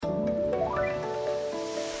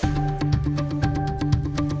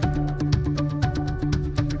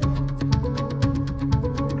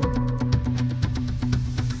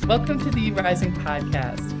Welcome to the U Rising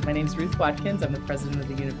podcast. My name is Ruth Watkins. I'm the president of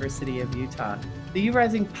the University of Utah. The U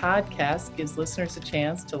Rising podcast gives listeners a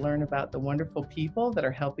chance to learn about the wonderful people that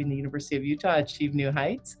are helping the University of Utah achieve new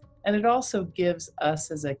heights. And it also gives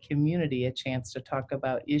us as a community a chance to talk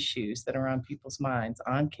about issues that are on people's minds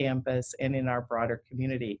on campus and in our broader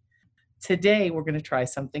community. Today, we're going to try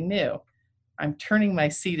something new. I'm turning my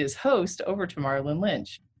seat as host over to Marlon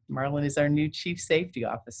Lynch. Marlon is our new Chief Safety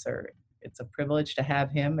Officer. It's a privilege to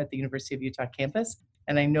have him at the University of Utah campus,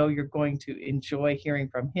 and I know you're going to enjoy hearing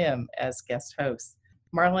from him as guest host.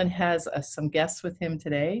 Marlon has some guests with him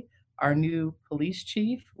today, our new police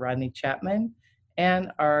chief, Rodney Chapman,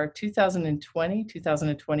 and our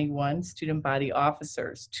 2020-2021 student body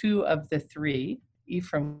officers, two of the three,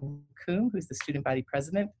 Ephraim Coombe, who's the student body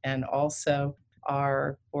president, and also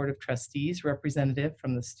our Board of Trustees representative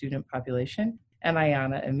from the student population, and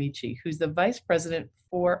Ayana Amici, who's the vice president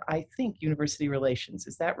for, I think, university relations.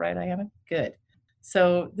 Is that right, Ayana? Good.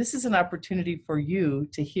 So this is an opportunity for you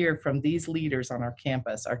to hear from these leaders on our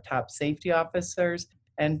campus, our top safety officers,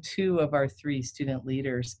 and two of our three student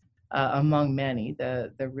leaders, among many,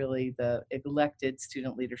 the elected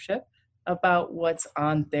student leadership, about what's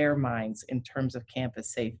on their minds in terms of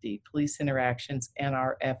campus safety, police interactions, and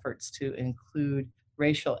our efforts to include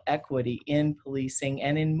racial equity in policing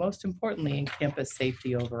and most importantly, in campus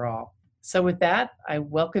safety overall. So with that, I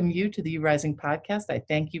welcome you to the U Rising podcast. I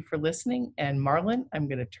thank you for listening. And Marlon, I'm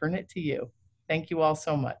going to turn it to you. Thank you all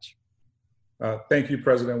so much. Thank you,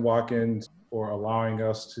 President Watkins, for allowing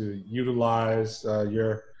us to utilize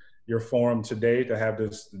your forum today to have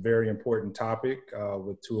this very important topic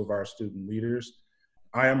with two of our student leaders.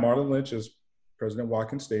 I am Marlon Lynch, as President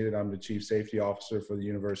Watkins stated. I'm the Chief Safety Officer for the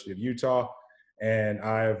University of Utah, and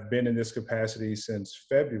I've been in this capacity since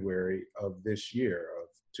February of this year, of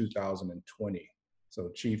 2020. So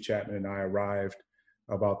Chief Chapman and I arrived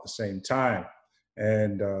about the same time.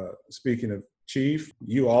 And speaking of Chief,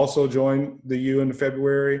 you also joined the U in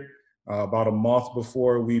February, about a month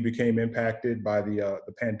before we became impacted by the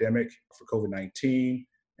pandemic for COVID-19,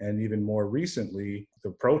 and even more recently,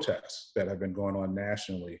 the protests that have been going on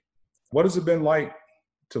nationally. What has it been like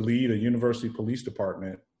to lead a university police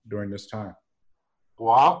department during this time?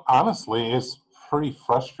 Well, honestly, it's pretty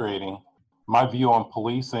frustrating. My view on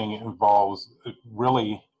policing involves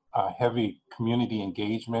really heavy community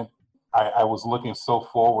engagement. I was looking so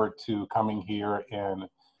forward to coming here and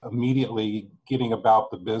immediately getting about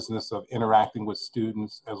the business of interacting with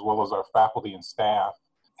students as well as our faculty and staff.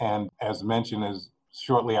 And as mentioned, as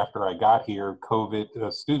shortly after I got here,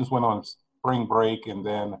 students went on spring break and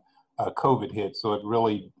then COVID hit. So it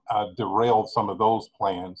really derailed some of those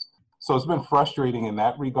plans. So it's been frustrating in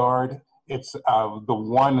that regard. It's the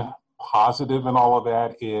one positive in all of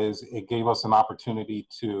that is it gave us an opportunity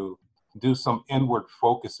to do some inward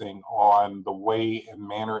focusing on the way and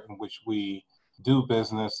manner in which we do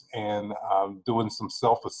business and doing some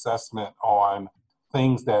self-assessment on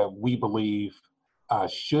things that we believe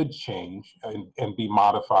should change and be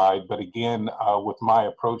modified. But again, with my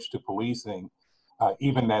approach to policing,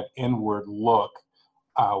 even that inward look,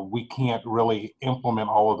 we can't really implement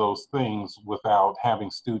all of those things without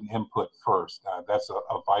having student input first. That's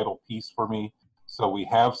a vital piece for me. So we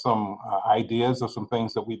have some ideas of some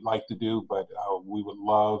things that we'd like to do, but we would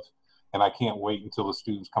love, and I can't wait until the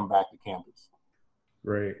students come back to campus.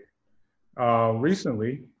 Great.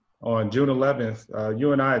 Recently, on June 11th,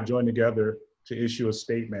 you and I joined together to issue a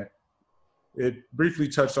statement. It briefly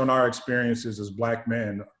touched on our experiences as Black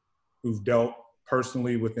men who've dealt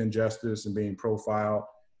personally with injustice and being profiled,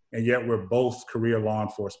 and yet we're both career law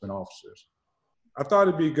enforcement officers. I thought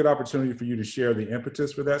it'd be a good opportunity for you to share the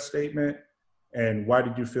impetus for that statement, and why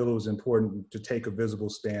did you feel it was important to take a visible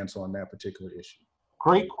stance on that particular issue?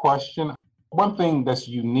 Great question. One thing that's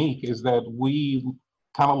unique is that we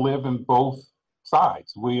kind of live in both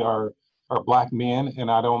sides. We are Black men,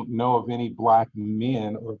 and I don't know of any Black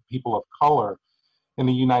men or people of color in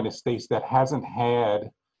the United States that hasn't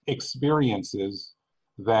had experiences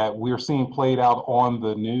that we're seeing played out on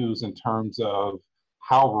the news in terms of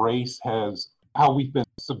how we've been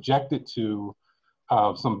subjected to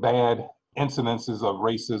some bad incidences of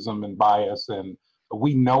racism and bias, and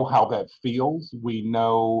we know how that feels. We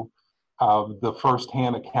know the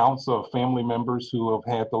firsthand accounts of family members who have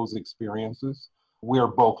had those experiences. We're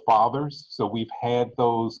both fathers, so we've had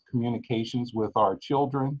those communications with our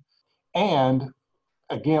children. And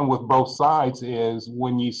again, with both sides is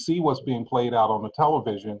when you see what's being played out on the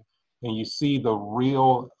television and you see the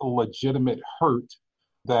real legitimate hurt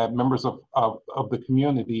that members of the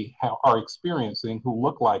community are experiencing who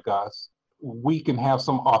look like us, we can have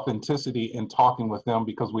some authenticity in talking with them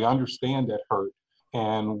because we understand that hurt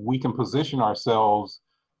and we can position ourselves,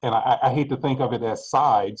 and I hate to think of it as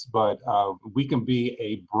sides, but we can be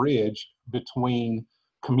a bridge between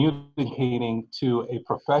communicating to a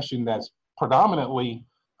profession that's predominantly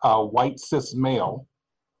white cis male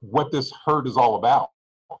what this hurt is all about,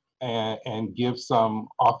 and give some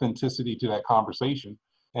authenticity to that conversation.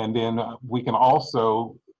 And then we can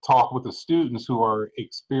also talk with the students who are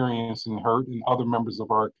experiencing hurt and other members of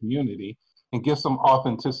our community and give some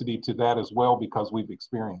authenticity to that as well, because we've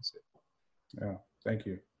experienced it. Yeah, thank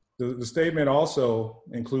you. The statement also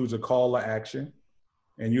includes a call to action,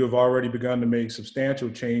 and you have already begun to make substantial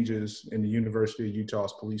changes in the University of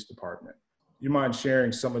Utah's police department. You mind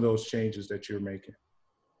sharing some of those changes that you're making?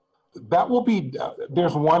 That will be,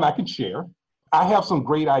 there's one I can share. I have some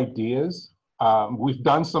great ideas. We've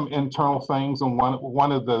done some internal things, and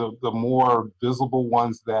one of the more visible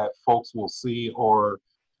ones that folks will see, or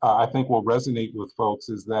I think will resonate with folks,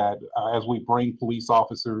 is that as we bring police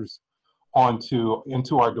officers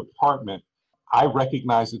into our department, I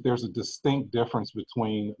recognize that there's a distinct difference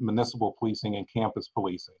between municipal policing and campus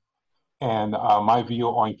policing. And my view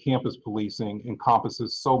on campus policing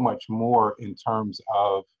encompasses so much more in terms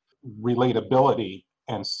of relatability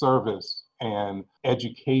and service and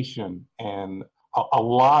education, and a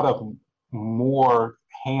lot of more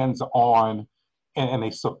hands-on and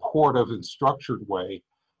a supportive and structured way.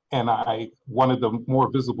 And one of the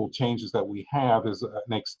more visible changes that we have is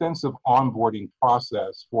an extensive onboarding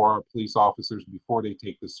process for our police officers before they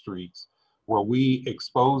take the streets, where we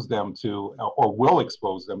expose them to, or will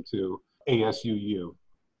expose them to, ASUU.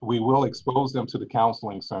 We will expose them to the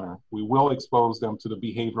counseling center. We will expose them to the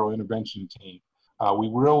behavioral intervention team. We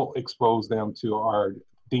will expose them to our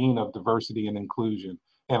Dean of Diversity and Inclusion.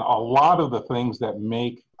 And a lot of the things that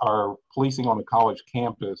make our policing on the college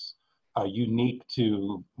campus unique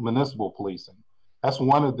to municipal policing. That's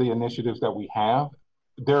one of the initiatives that we have.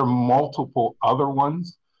 There are multiple other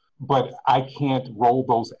ones, but I can't roll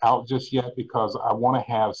those out just yet because I want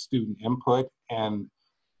to have student input. And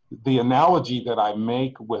the analogy that I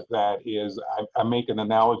make with that is I make an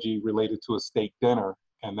analogy related to a steak dinner.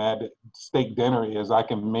 And that steak dinner is I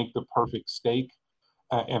can make the perfect steak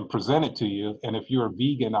and present it to you. And if you're a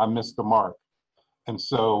vegan, I missed the mark. And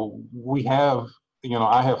so we have,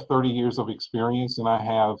 I have 30 years of experience, and I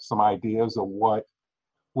have some ideas of what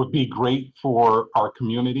would be great for our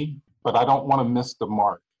community, but I don't want to miss the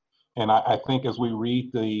mark. And I think as we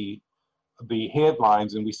read the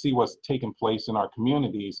headlines and we see what's taking place in our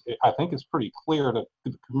communities, I think it's pretty clear that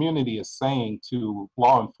the community is saying to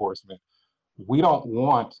law enforcement, we don't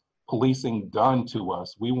want policing done to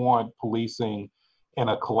us. We want policing in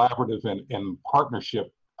a collaborative and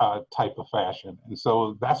partnership type of fashion. And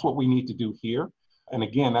so that's what we need to do here. And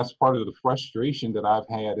again, that's part of the frustration that I've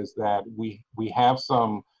had, is that we have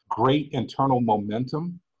some great internal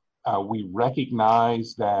momentum. We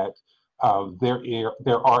recognize that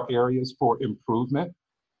there are areas for improvement.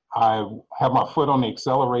 I have my foot on the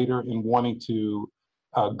accelerator in wanting to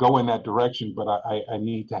go in that direction, but I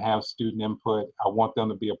need to have student input. I want them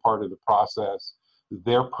to be a part of the process.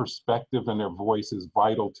 Their perspective and their voice is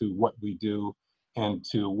vital to what we do and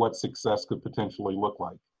to what success could potentially look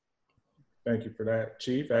like. Thank you for that,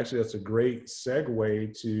 Chief. Actually, that's a great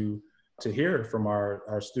segue to hear from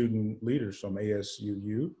our student leaders from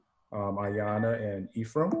ASUU, Ayana and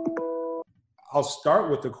Ephraim. I'll start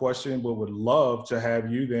with the question, but would love to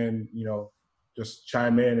have you then, just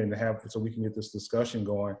chime in and so we can get this discussion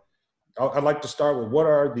going. I'd like to start with, what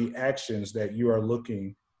are the actions that you are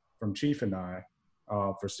looking from Chief and I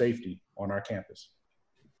for safety on our campus?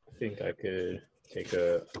 I think I could take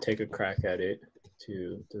a crack at it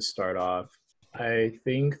to start off. I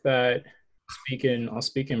think that I'll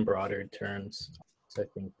speak in broader terms. I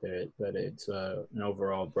think that it's an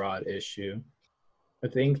overall broad issue. I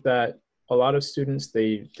think that a lot of students,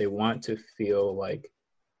 they want to feel like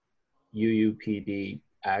UUPD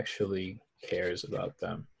actually cares about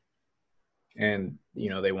them. And,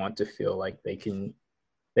 they want to feel like they can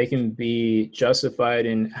be justified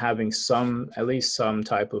in having at least some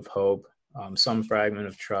type of hope, some fragment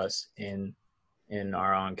of trust in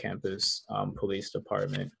our on-campus police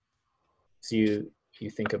department. So you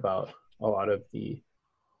think about a lot of the,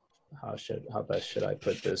 how best should I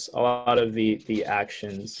put this? A lot of the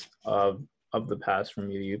actions of the past from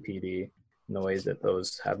UUPD and the ways that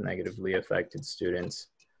those have negatively affected students.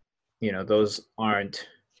 Those aren't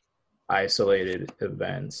isolated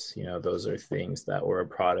events. Those are things that were a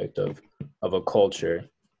product of a culture.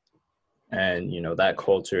 And, that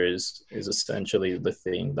culture is essentially the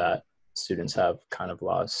thing that students have kind of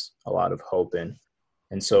lost a lot of hope in.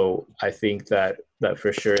 And so I think that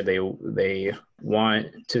for sure they want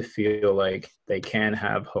to feel like they can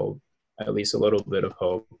have hope, at least a little bit of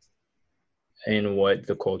hope in what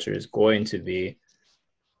the culture is going to be,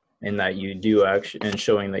 and that you do actually, and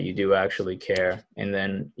showing that you do actually care, and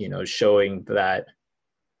then, you know, showing that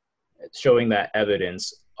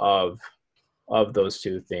evidence of those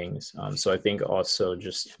two things. So I think also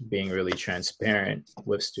just being really transparent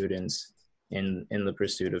with students in the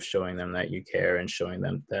pursuit of showing them that you care and showing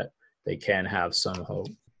them that they can have some hope.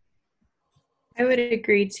 I would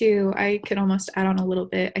agree too. I could almost add on a little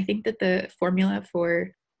bit. I think that the formula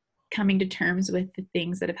for coming to terms with the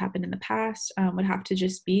things that have happened in the past would have to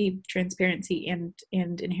just be transparency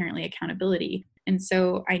and inherently accountability. And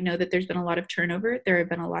so I know that there's been a lot of turnover. There have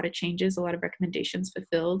been a lot of changes, a lot of recommendations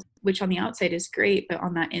fulfilled, which on the outside is great, but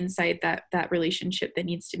on that inside, that relationship that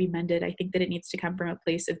needs to be mended, I think that it needs to come from a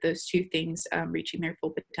place of those two things reaching their full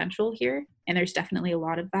potential here. And there's definitely a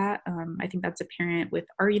lot of that. I think that's apparent with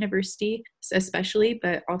our university, especially,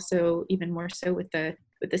 but also even more so with the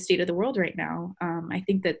state of the world right now. I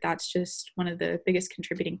think that that's just one of the biggest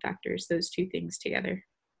contributing factors, those two things together.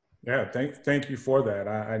 Yeah, thank you for that.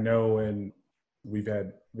 I know, and we've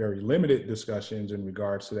had very limited discussions in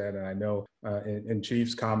regards to that. And I know in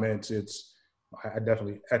Chief's comments, I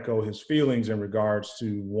definitely echo his feelings in regards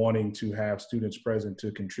to wanting to have students present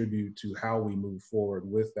to contribute to how we move forward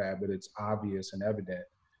with that. But it's obvious and evident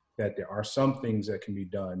that there are some things that can be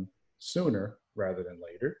done sooner rather than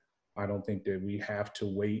later. I don't think that we have to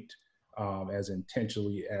wait as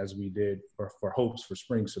intentionally as we did for hopes for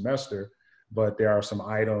spring semester, but there are some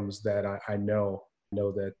items that I know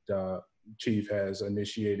that Chief has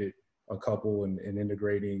initiated a couple in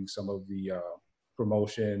integrating some of the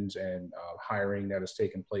promotions and hiring that has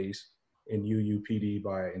taken place in UUPD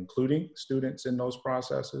by including students in those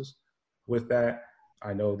processes. With that,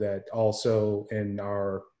 I know that also in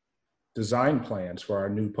our design plans for our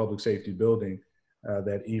new public safety building,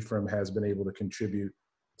 that Ephraim has been able to contribute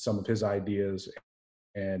some of his ideas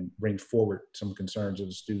and bring forward some concerns of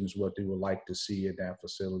the students, what they would like to see in that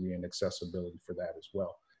facility and accessibility for that as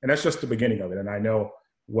well. And that's just the beginning of it. And I know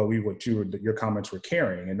your comments were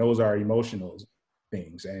carrying, and those are emotional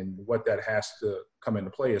things. And what that has to come into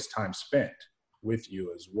play is time spent with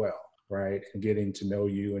you as well, right? And getting to know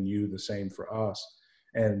you, and you the same for us.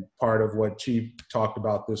 And part of what Chief talked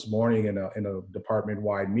about this morning in a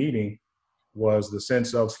department-wide meeting was the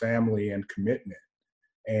sense of family and commitment.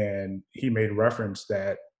 And he made reference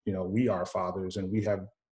that, you know, we are fathers, and we have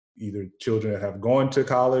either children that have gone to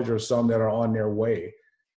college or some that are on their way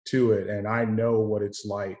to it. And I know what it's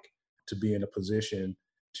like to be in a position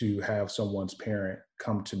to have someone's parent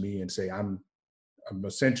come to me and say, I'm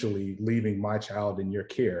essentially leaving my child in your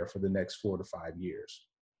care for the next 4 to 5 years.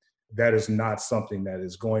 That is not something that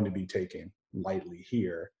is going to be taken lightly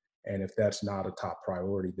here. And if that's not a top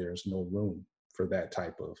priority, there's no room for that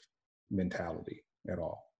type of mentality at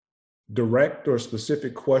all. Direct or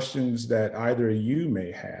specific questions that either of you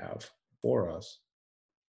may have for us?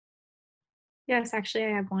 Yes, actually, I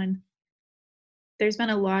have one. There's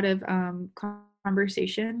been a lot of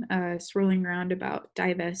conversation swirling around about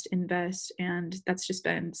divest, invest, and that's just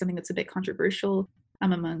been something that's a bit controversial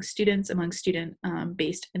among students, among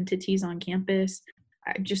student-based entities on campus.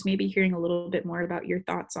 Just maybe hearing a little bit more about your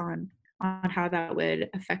thoughts on how that would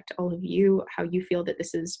affect all of you, how you feel that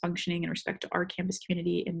this is functioning in respect to our campus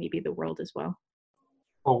community and maybe the world as well.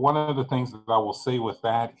 Well, one of the things that I will say with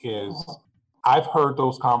that is I've heard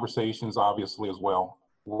those conversations obviously as well.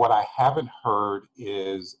 What I haven't heard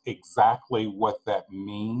is exactly what that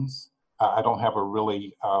means. I don't have a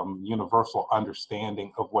really universal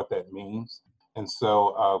understanding of what that means. And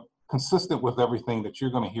so consistent with everything that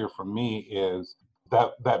you're going to hear from me is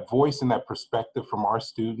that voice and that perspective from our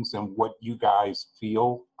students and what you guys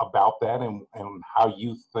feel about that and how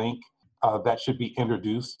you think that should be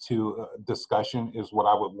introduced to discussion is what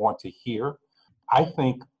I would want to hear. I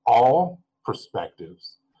think all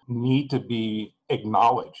perspectives need to be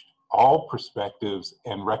acknowledged, all perspectives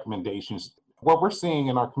and recommendations. What we're seeing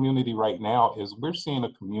in our community right now is we're seeing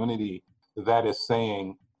a community that is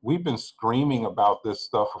saying, we've been screaming about this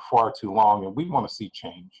stuff for far too long and we want to see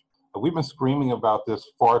change. We've been screaming about this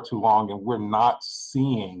far too long and we're not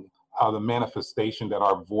seeing the manifestation that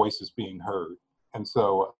our voice is being heard. And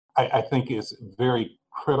so I think it's very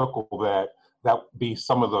critical that be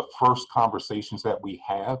some of the first conversations that we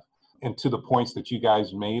have. And to the points that you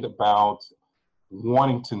guys made about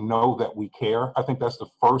wanting to know that we care, I think that's the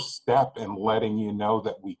first step in letting you know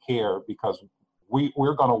that we care, because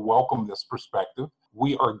we're going to welcome this perspective.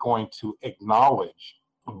 We are going to acknowledge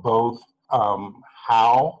both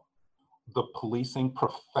how the policing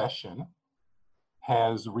profession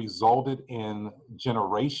has resulted in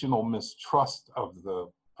generational mistrust of the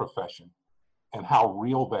profession and how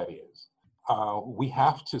real that is. We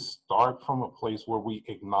have to start from a place where we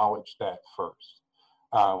acknowledge that first.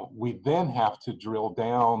 We then have to drill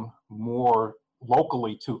down more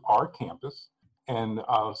locally to our campus. And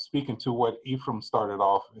speaking to what Ephraim started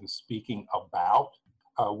off in speaking about,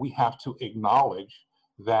 we have to acknowledge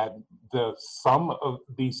that some of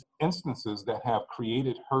these instances that have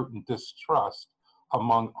created hurt and distrust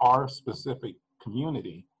among our specific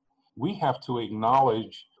community, we have to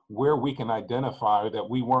acknowledge where we can identify that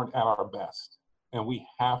we weren't at our best. And we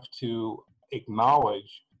have to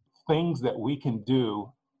acknowledge things that we can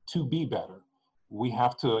do to be better. We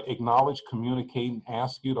have to acknowledge, communicate, and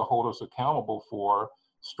ask you to hold us accountable for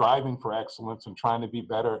striving for excellence and trying to be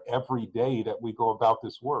better every day that we go about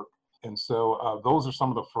this work. And so those are some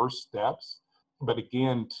of the first steps. But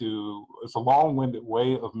again, it's a long-winded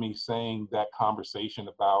way of me saying that conversation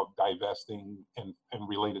about divesting and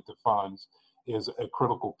related to funds is a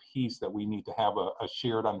critical piece that we need to have a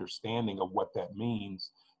shared understanding of what that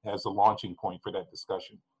means as a launching point for that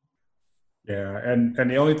discussion. Yeah, and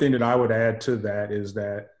the only thing that I would add to that is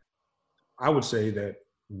that I would say that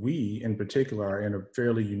we in particular are in a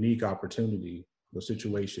fairly unique opportunity, the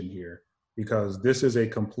situation here, because this is a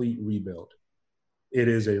complete rebuild. It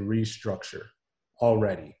is a restructure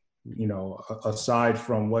already, you know, aside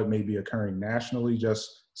from what may be occurring nationally,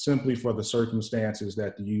 just simply for the circumstances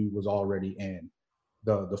that the U was already in.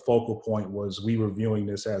 The focal point was we were viewing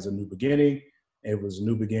this as a new beginning. It was a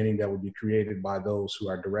new beginning that would be created by those who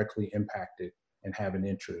are directly impacted and have an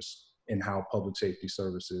interest in how public safety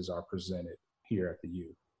services are presented here at the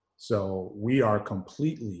U. So we are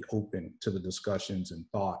completely open to the discussions and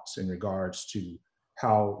thoughts in regards to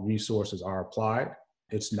how resources are applied.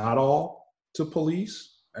 It's not all to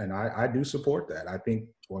police, and I do support that. I think,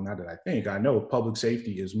 well, not that I think, I know public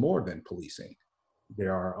safety is more than policing.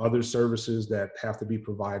 There are other services that have to be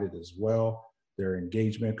provided as well. There are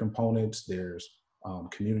engagement components, there's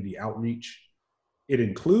community outreach. It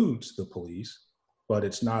includes the police, but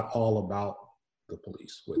it's not all about the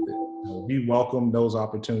police with it. We welcome those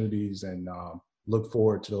opportunities and look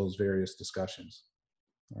forward to those various discussions.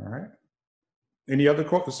 All right. Any other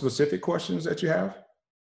specific questions that you have?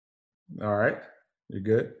 All right, you're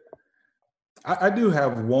good. I do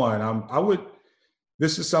have one.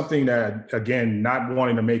 This is something that, again, not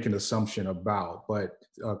wanting to make an assumption about, but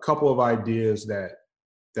a couple of ideas that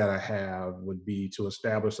I have would be to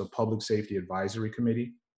establish a public safety advisory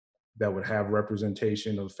committee that would have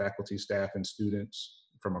representation of faculty, staff, and students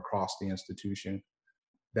from across the institution,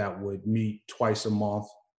 that would meet twice a month,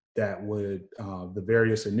 that would, the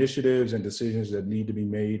various initiatives and decisions that need to be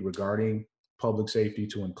made regarding public safety,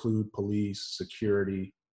 to include police,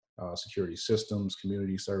 security, security systems,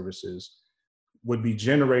 community services, would be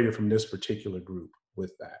generated from this particular group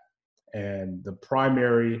with that. And the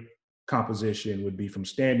primary composition would be from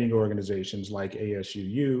standing organizations like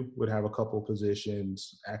ASUU would have a couple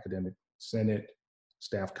positions, academic senate,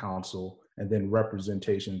 staff council, and then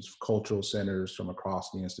representations, cultural centers from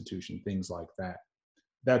across the institution, things like that.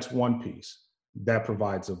 That's one piece that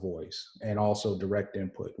provides a voice and also direct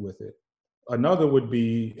input with it. Another would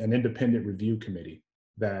be an independent review committee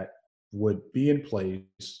that would be in place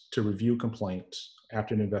to review complaints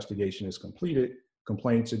after an investigation is completed,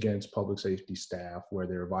 complaints against public safety staff where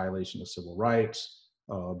there are violations of civil rights,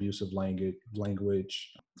 abusive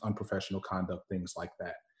language, unprofessional conduct, things like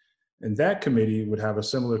that. And that committee would have a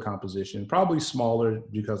similar composition, probably smaller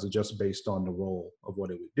because it's just based on the role of what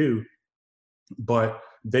it would do. But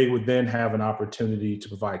they would then have an opportunity to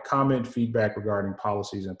provide comment, feedback regarding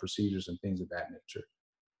policies and procedures and things of that nature.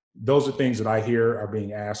 Those are things that I hear are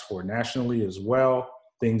being asked for nationally as well,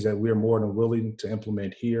 things that we're more than willing to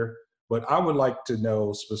implement here. But I would like to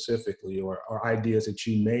know specifically, or ideas that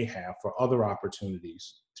you may have for other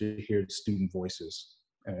opportunities to hear student voices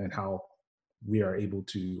and how we are able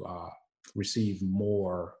to receive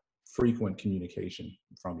more frequent communication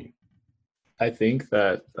from you. I think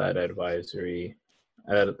that advisory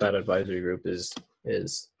group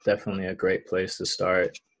is definitely a great place to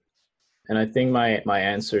start. And I think my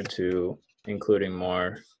answer to including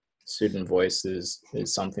more student voices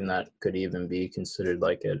is something that could even be considered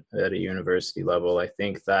like at a university level. I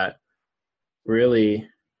think that really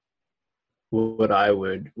what I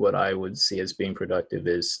would see as being productive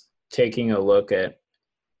is taking a look at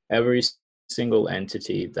every single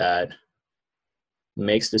entity that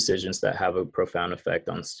makes decisions that have a profound effect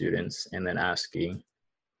on students, and then asking,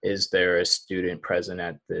 is there a student present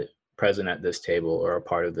at this table or a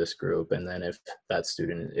part of this group? And then if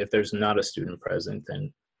there's not a student present,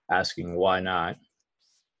 then asking why not.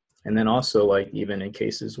 And then also, like, even in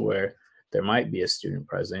cases where there might be a student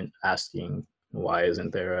present, asking why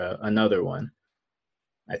isn't there another one?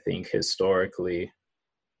 I think historically,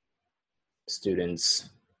 students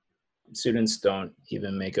don't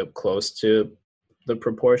even make up close to the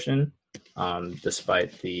proportion,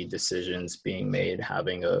 despite the decisions being made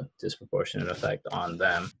having a disproportionate effect on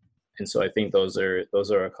them. And so I think those are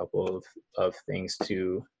a couple of things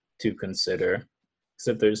to consider. Because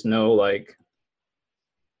if there's no like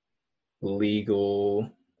legal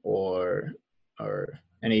or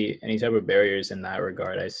any type of barriers in that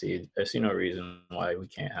regard, I see no reason why we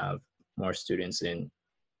can't have more students in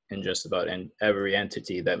just about every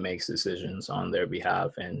entity that makes decisions on their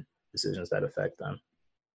behalf and decisions that affect them.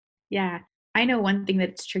 Yeah. I know one thing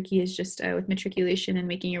that's tricky is just with matriculation and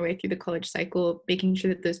making your way through the college cycle, making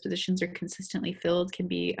sure that those positions are consistently filled can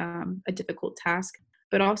be a difficult task.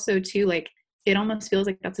 But also, too, like it almost feels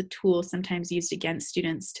like that's a tool sometimes used against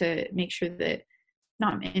students to make sure that,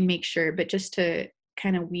 not and make sure, but just to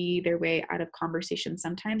kind of weed their way out of conversation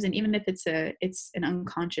sometimes. And even if it's an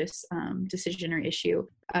unconscious decision or issue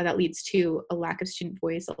that leads to a lack of student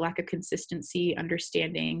voice, a lack of consistency,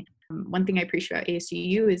 understanding. One thing I appreciate about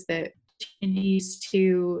ASUU is that opportunities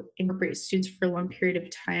to incorporate students for a long period of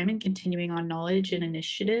time and continuing on knowledge and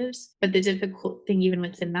initiatives. But the difficult thing even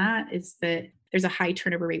within that is that there's a high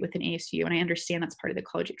turnover rate within ASU. And I understand that's part of the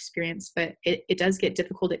college experience, but it does get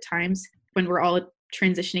difficult at times when we're all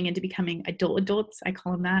transitioning into becoming adults, I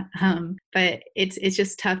call them that. But it's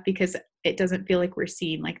just tough because it doesn't feel like we're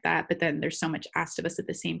seen like that, but then there's so much asked of us at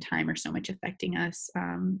the same time or so much affecting us.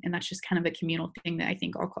 And that's just kind of a communal thing that I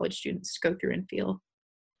think all college students go through and feel.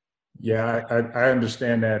 Yeah, I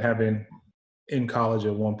understand that, having in college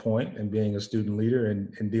at one point and being a student leader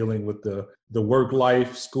and dealing with the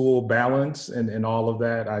work-life school balance and all of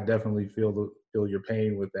that. I definitely feel your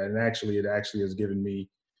pain with that. And actually, it actually has given me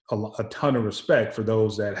a ton of respect for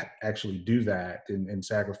those that actually do that and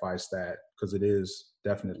sacrifice that, because it is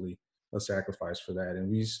definitely a sacrifice for that. And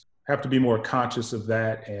we have to be more conscious of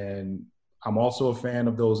that. And I'm also a fan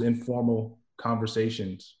of those informal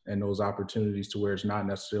conversations and those opportunities to where it's not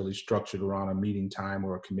necessarily structured around a meeting time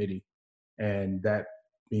or a committee. And that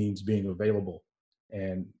means being available.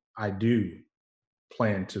 And I do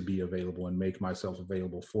plan to be available and make myself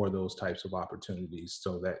available for those types of opportunities,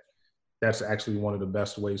 so that's actually one of the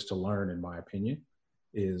best ways to learn, in my opinion,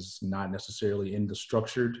 is not necessarily in the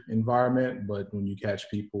structured environment, but when you catch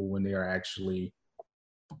people when they are actually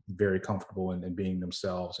very comfortable in being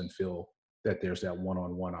themselves and feel that there's that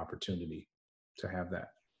one-on-one opportunity to have that.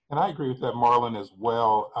 And I agree with that, Marlon, as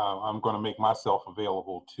well. I'm going to make myself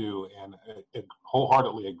available too, and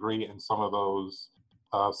wholeheartedly agree in some of those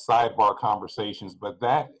sidebar conversations. But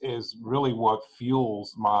that is really what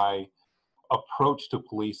fuels my approach to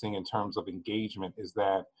policing in terms of engagement, is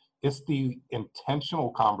that it's the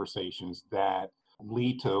intentional conversations that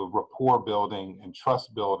lead to rapport building and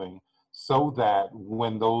trust building, so that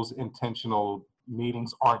when those intentional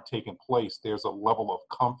meetings aren't taking place, there's a level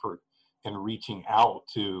of comfort in reaching out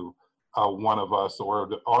to one of us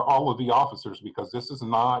or all of the officers, because this is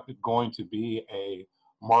not going to be a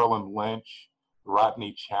Marlon Lynch,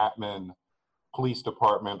 Rodney Chapman police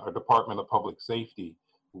department or Department of Public Safety.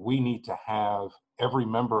 We need to have every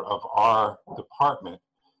member of our department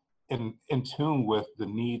in tune with the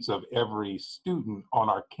needs of every student on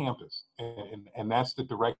our campus. And that's the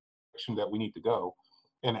direction that we need to go.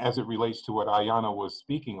 And as it relates to what Ayana was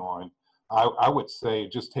speaking on, I would say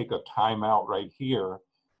just take a time out right here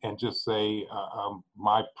and just say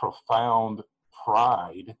my profound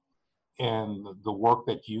pride in the work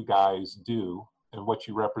that you guys do and what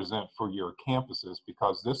you represent for your campuses,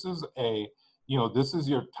 because this is this is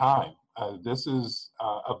your time. This is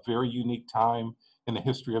a very unique time in the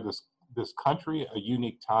history of this country, a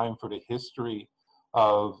unique time for the history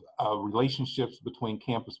of relationships between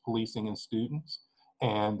campus policing and students.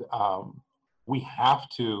 And we have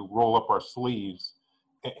to roll up our sleeves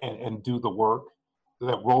and do the work.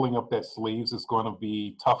 That rolling up that sleeves is going to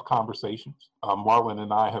be tough conversations. Marlon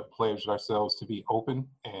and I have pledged ourselves to be open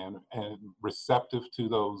and receptive to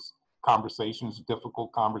those conversations,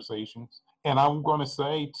 difficult conversations. And I'm going to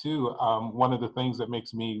say too, one of the things that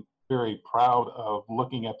makes me very proud of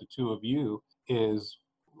looking at the two of you is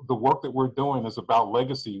the work that we're doing is about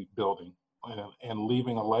legacy building and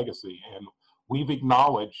leaving a legacy. And we've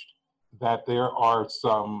acknowledged that there are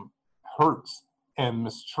some hurts and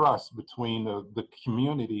mistrust between the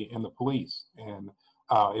community and the police. And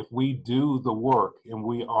if we do the work and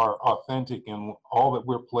we are authentic in all that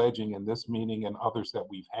we're pledging in this meeting and others that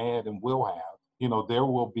we've had and will have, there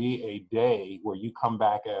will be a day where you come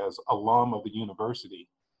back as alum of the university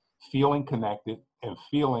feeling connected and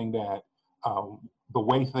feeling that the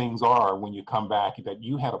way things are when you come back, that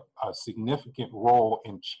you had a significant role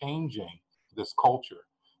in changing this culture.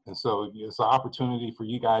 And so it's an opportunity for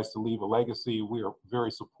you guys to leave a legacy. We are very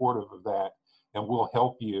supportive of that, and we'll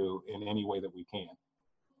help you in any way that we can.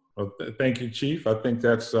 Well, thank you, Chief. I think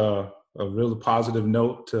that's a really positive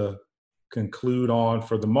note to conclude on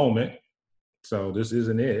for the moment. So this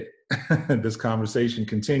isn't it. This conversation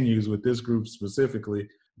continues with this group specifically,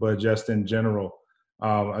 but just in general.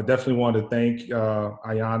 I definitely want to thank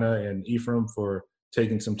Ayanna and Ephraim for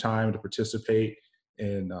taking some time to participate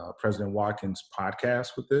in President Watkins' podcast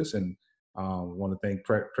with this. And want to thank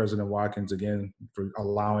President Watkins again for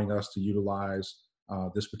allowing us to utilize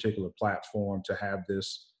this particular platform to have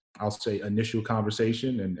this, I'll say, initial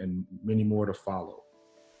conversation and many more to follow.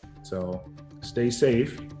 So stay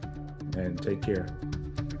safe and take care.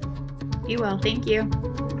 You will. Thank you.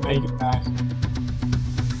 Thank you, guys.